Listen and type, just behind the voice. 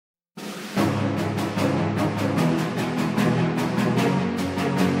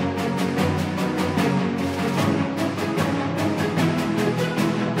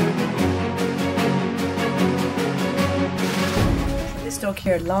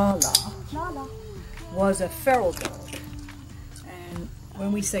here, Lala, was a feral dog. And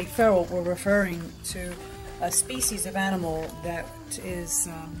when we say feral, we're referring to a species of animal that is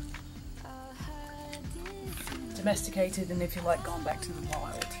domesticated and, if you like, gone back to the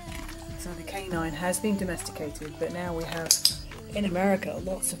wild. So the canine has been domesticated, but now we have, in America,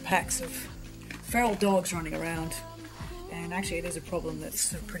 lots of packs of feral dogs running around. And actually it is a problem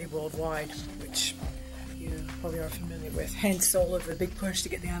that's pretty worldwide, which you probably are familiar with. Hence all of the big push to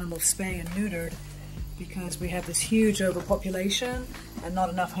get the animals spayed and neutered, because we have this huge overpopulation and not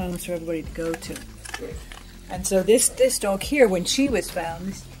enough homes for everybody to go to. And so this dog here, when she was found,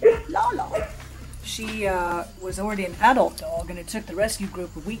 this Lala, she was already an adult dog, and it took the rescue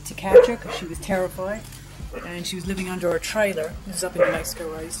group a week to catch her because she was terrified. And she was living under a trailer. This is up in New Mexico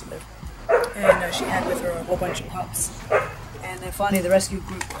where I used to live. And she had with her a whole bunch of pups. And then finally the rescue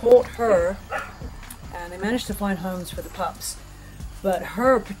group caught her, and they managed to find homes for the pups. But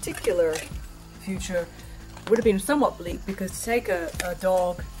her particular future would have been somewhat bleak, because to take a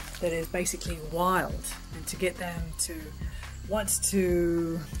dog that is basically wild and to get them to want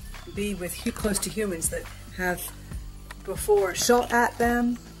to be with close to humans that have before shot at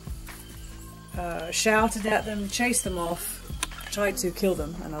them, shouted at them, chased them off, tried to kill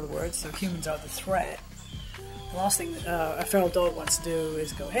them, in other words, so humans are the threat. The last thing a feral dog wants to do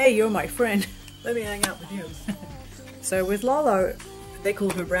is go, hey, you're my friend, let me hang out with you. So with Lala, they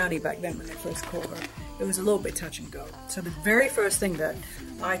called her Brownie back then when they first called her. It was a little bit touch and go. So the very first thing that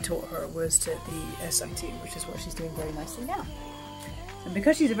I taught her was the SIT, which is what she's doing very nicely now. And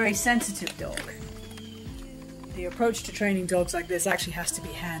because she's a very sensitive dog, the approach to training dogs like this actually has to be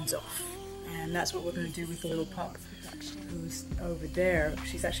hands-off. And that's what we're going to do with the little pup who's over there.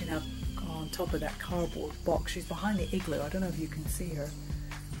 She's actually now on top of that cardboard box. She's behind the igloo. I don't know if you can see her.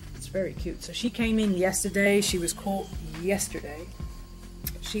 It's very cute. So she came in yesterday. She was caught yesterday.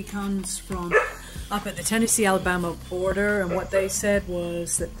 She comes from up at the Tennessee-Alabama border, and what they said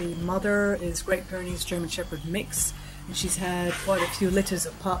was that the mother is Great Pyrenees German Shepherd mix, and she's had quite a few litters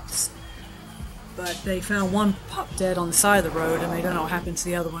of pups. But they found one pup dead on the side of the road, and they don't know what happened to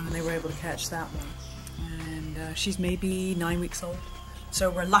the other one, and they were able to catch that one. And she's maybe 9 weeks old. So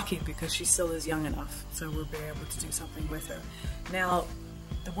we're lucky because she still is young enough, so we'll be able to do something with her. Now,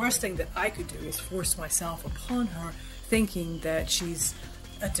 the worst thing that I could do is force myself upon her, thinking that she's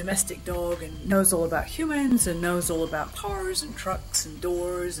a domestic dog and knows all about humans and knows all about cars and trucks and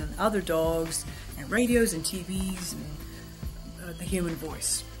doors and other dogs and radios and TVs and the human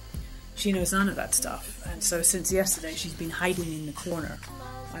voice. She knows none of that stuff, and so since yesterday she's been hiding in the corner.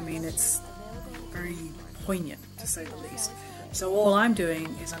 I mean, it's very poignant, to say the least. So all I'm doing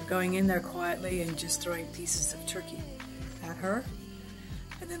is I'm going in there quietly and just throwing pieces of turkey at her,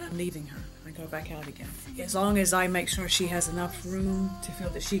 and then I'm leaving her. I go back out again. As long as I make sure she has enough room to feel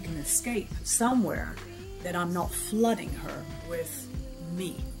that she can escape somewhere, that I'm not flooding her with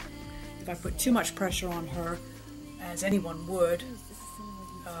me. If I put too much pressure on her, as anyone would,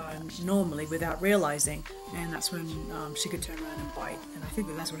 normally without realizing, and that's when she could turn around and bite. And I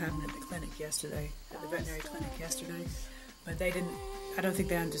think that's what happened at the clinic yesterday, at the veterinary clinic yesterday. But they didn't, I don't think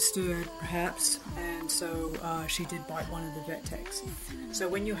they understood, perhaps, and so she did bite one of the vet techs. So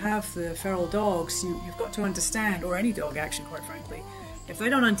when you have the feral dogs, you've got to understand, or any dog actually, quite frankly, if they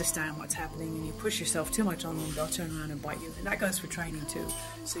don't understand what's happening and you push yourself too much on them, they'll turn around and bite you. And that goes for training too.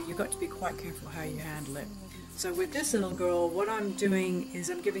 So you've got to be quite careful how you handle it. So with this little girl, what I'm doing is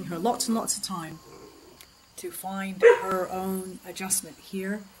I'm giving her lots and lots of time to find her own adjustment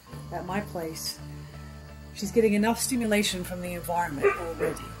here at my place. She's getting enough stimulation from the environment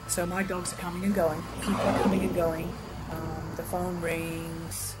already. So my dogs are coming and going, people are coming and going, the phone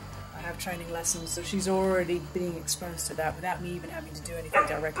rings, I have training lessons, so she's already being exposed to that without me even having to do anything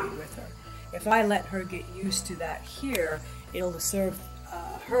directly with her. If I let her get used to that here, it'll serve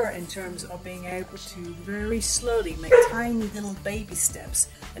her in terms of being able to very slowly make tiny little baby steps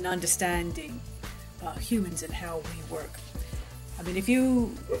and understanding humans and how we work. I mean, if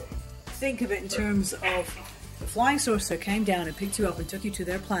you think of it in terms of the flying saucer came down and picked you up and took you to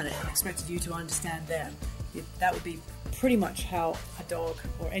their planet and expected you to understand them, that would be pretty much how a dog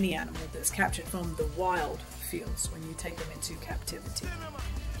or any animal that's captured from the wild feels when you take them into captivity.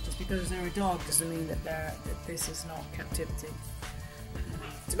 Just because they're a dog doesn't mean that this is not captivity.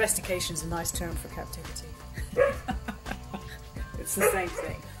 Domestication is a nice term for captivity. It's the same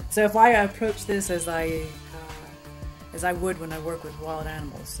thing. So if I approach this as I would when I work with wild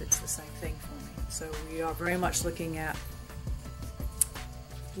animals, it's the same thing for me. So we are very much looking at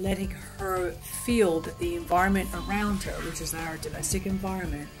letting her feel that the environment around her, which is our domestic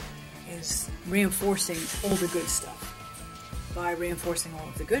environment, is reinforcing all the good stuff. by reinforcing all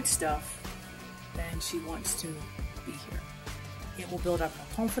of the good stuff, then she wants to be here. It will build up her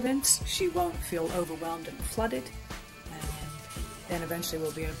confidence. She won't feel overwhelmed and flooded, and then eventually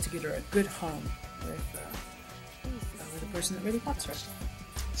we'll be able to get her a good home with a person that really wants her.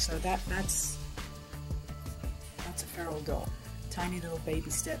 So that's a feral doll. Tiny little baby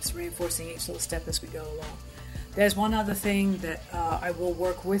steps, reinforcing each little step as we go along. There's one other thing that I will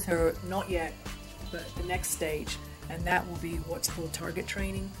work with her, not yet, but the next stage, and that will be what's called target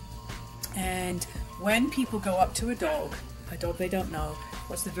training. And when people go up to a dog they don't know,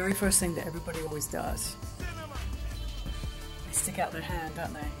 what's the very first thing that everybody always does? They stick out their hand,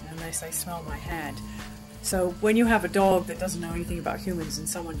 don't they? And they say, smell my hand. So when you have a dog that doesn't know anything about humans and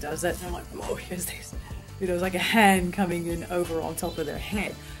someone does that, they're like, whoa, here's this. You know, it's like a hand coming in over on top of their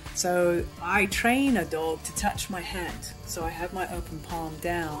head. So I train a dog to touch my hand. So I have my open palm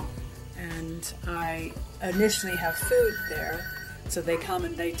down, and I initially have food there. So they come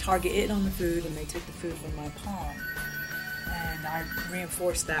and they target it on the food, and they take the food from my palm. And I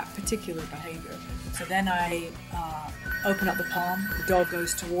reinforce that particular behavior. So then I open up the palm, the dog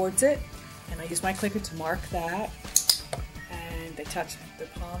goes towards it, and I use my clicker to mark that. And they touch the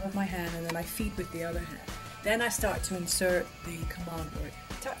palm of my hand, and then I feed with the other hand. Then I start to insert the command word,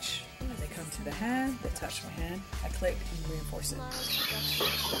 touch. And they come to the hand, they touch my hand, I click and reinforce it.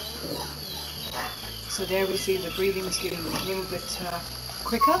 So there we see the breathing is getting a little bit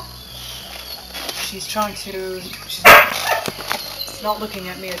quicker. She's not looking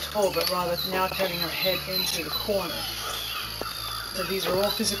at me at all, but rather now turning her head into the corner. So these are all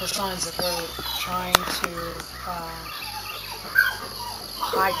physical signs of her trying to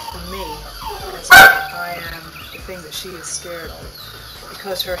hide from me, as I am the thing that she is scared of.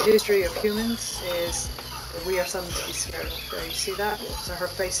 Because her history of humans is that we are something to be scared of. There, you see that? So her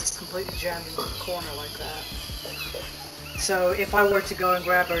face is completely jammed into the corner like that. So if I were to go and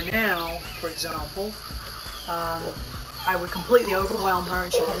grab her now, for example, I would completely overwhelm her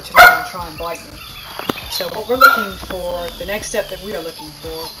and she would turn around and try and bite me. So what we're looking for, the next step that we are looking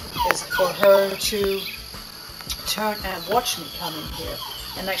for, is for her to turn and watch me coming here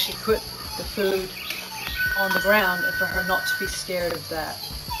and actually put the food on the ground, and for her not to be scared of that.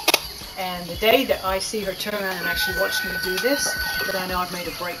 And the day that I see her turn around and actually watch me do this, then I know I've made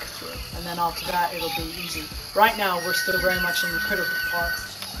a breakthrough. And then after that, it'll be easy. Right now, we're still very much in the critical part,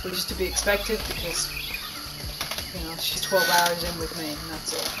 which is to be expected because, you know, she's 12 hours in with me, and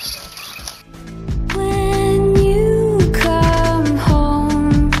that's it.